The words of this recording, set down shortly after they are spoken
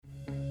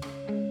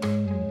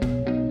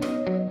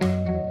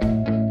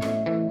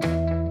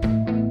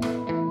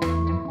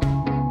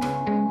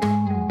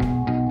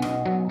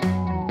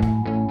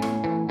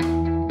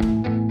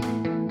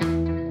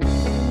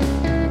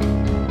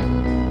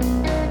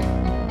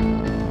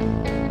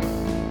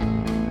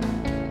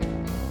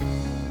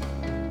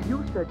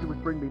you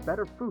would bring me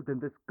better food than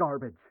this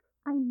garbage.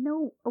 I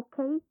know,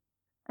 okay?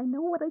 I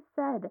know what I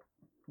said.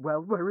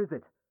 Well, where is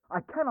it?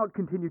 I cannot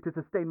continue to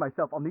sustain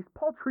myself on these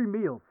paltry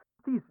meals.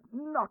 These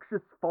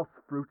noxious false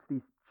fruits,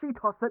 these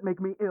Cheetos that make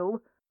me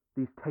ill,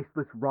 these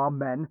tasteless raw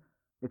men.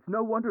 It's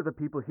no wonder the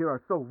people here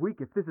are so weak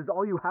if this is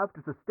all you have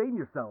to sustain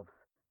yourselves.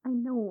 I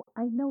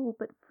know,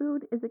 but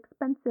food is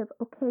expensive,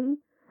 okay?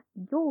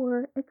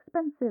 You're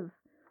expensive.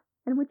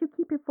 And would you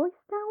keep your voice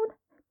down?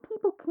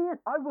 People can't...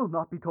 I will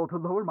not be told to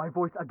lower my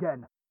voice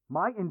again.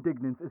 My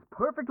indignance is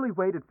perfectly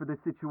weighted for this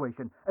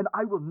situation, and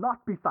I will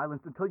not be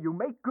silenced until you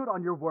make good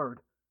on your word.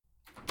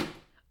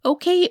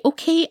 Okay,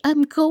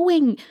 I'm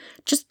going.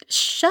 Just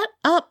shut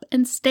up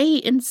and stay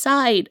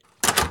inside.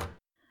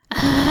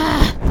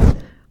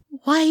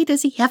 Why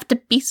does he have to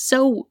be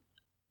so...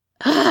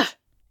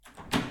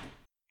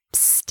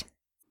 Psst.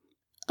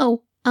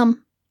 Oh,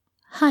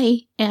 hi,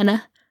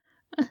 Anna.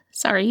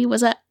 Sorry,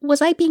 was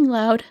I being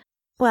loud?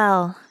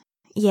 Well,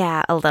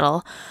 yeah, a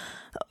little.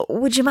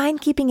 Would you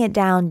mind keeping it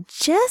down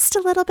just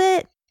a little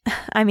bit?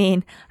 I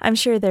mean, I'm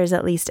sure there's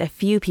at least a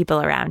few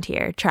people around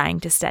here trying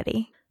to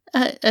study.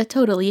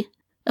 Totally.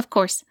 Of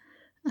course.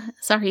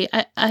 Sorry,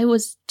 I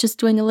was just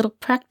doing a little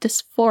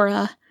practice for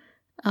a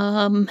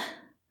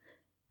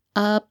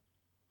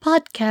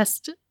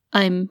podcast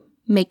I'm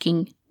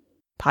making.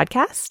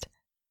 Podcast?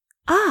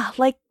 Ah,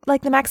 like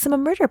the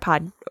Maximum Murder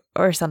Pod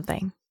or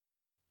something.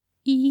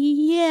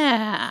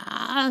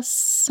 Yeah,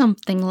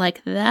 something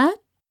like that.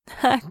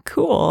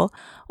 Cool.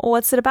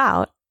 What's it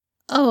about?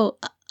 Oh,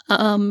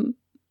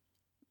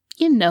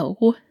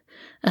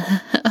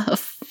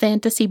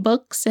 fantasy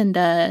books and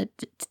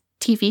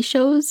TV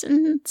shows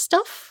and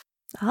stuff.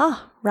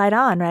 Oh, right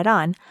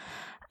on.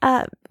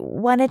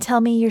 Want to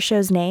tell me your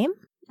show's name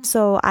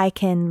so I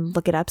can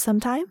look it up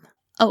sometime?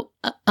 Oh,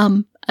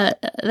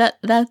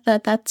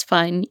 that's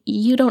fine.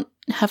 You don't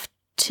have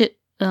to,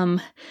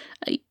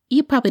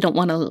 you probably don't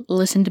want to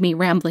listen to me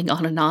rambling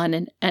on,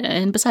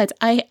 and besides,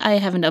 I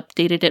haven't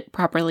updated it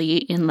properly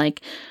in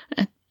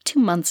 2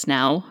 months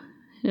now.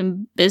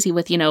 I'm busy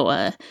with,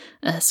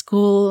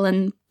 school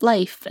and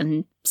life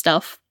and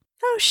stuff.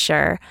 Oh,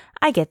 sure.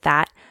 I get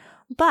that.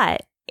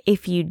 But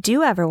if you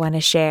do ever want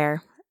to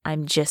share,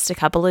 I'm just a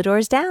couple of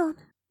doors down.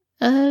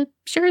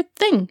 Sure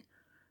thing.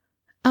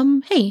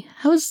 Hey,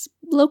 how's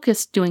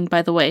Locust doing,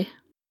 by the way?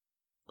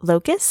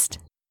 Locust?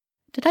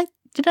 Did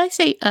I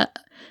say,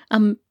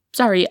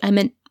 sorry, I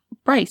meant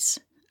Bryce.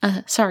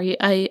 Sorry,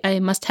 I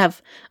must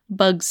have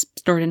bugs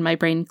stored in my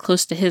brain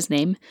close to his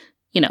name.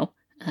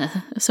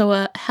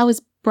 So, how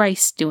is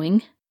Bryce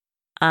doing?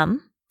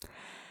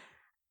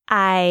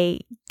 I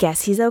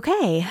guess he's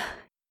okay.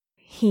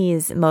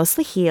 He's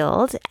mostly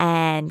healed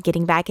and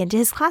getting back into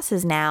his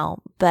classes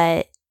now,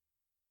 but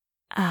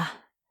I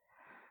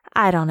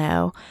don't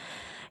know.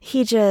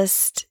 He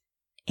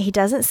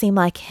doesn't seem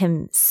like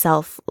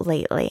himself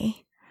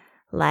lately.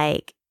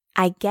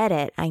 I get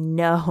it. I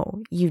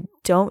know you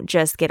don't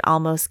just get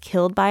almost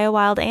killed by a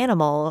wild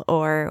animal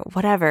or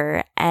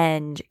whatever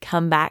and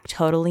come back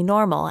totally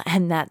normal,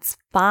 and that's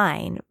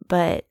fine.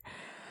 But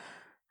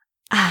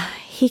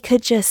he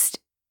could just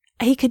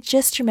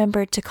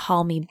remember to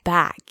call me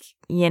back,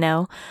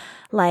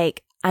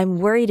 I'm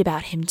worried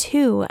about him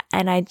too,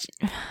 and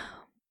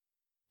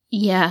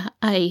Yeah,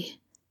 I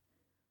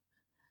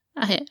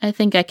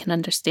think I can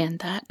understand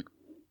that.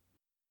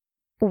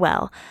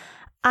 Well,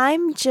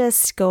 I'm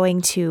just going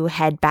to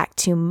head back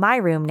to my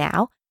room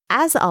now.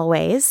 As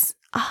always,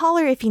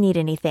 holler if you need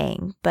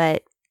anything,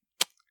 but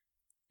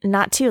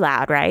not too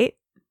loud, right?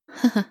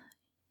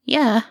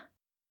 Yeah.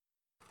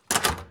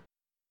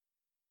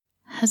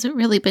 Has it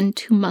really been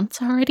 2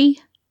 months already?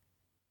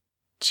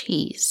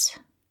 Jeez.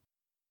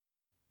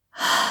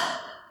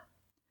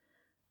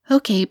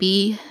 Okay,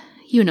 B,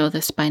 you know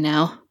this by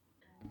now.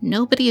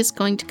 Nobody is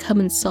going to come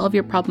and solve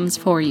your problems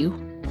for you.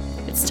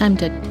 It's time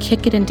to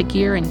kick it into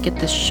gear and get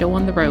this show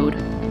on the road.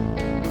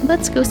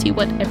 Let's go see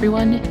what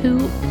everyone who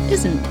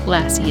isn't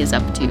Lassie is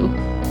up to.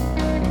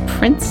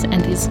 Prince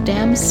and his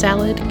damn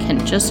salad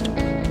can just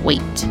wait.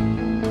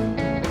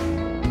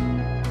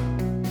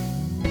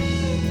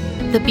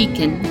 The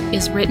Beacon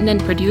is written and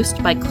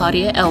produced by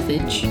Claudia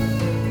Elvidge.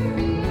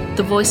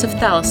 The voice of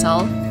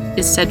Thalassal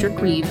is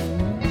Cedric Reeve.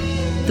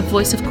 The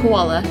voice of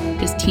Koala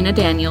is Tina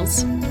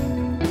Daniels.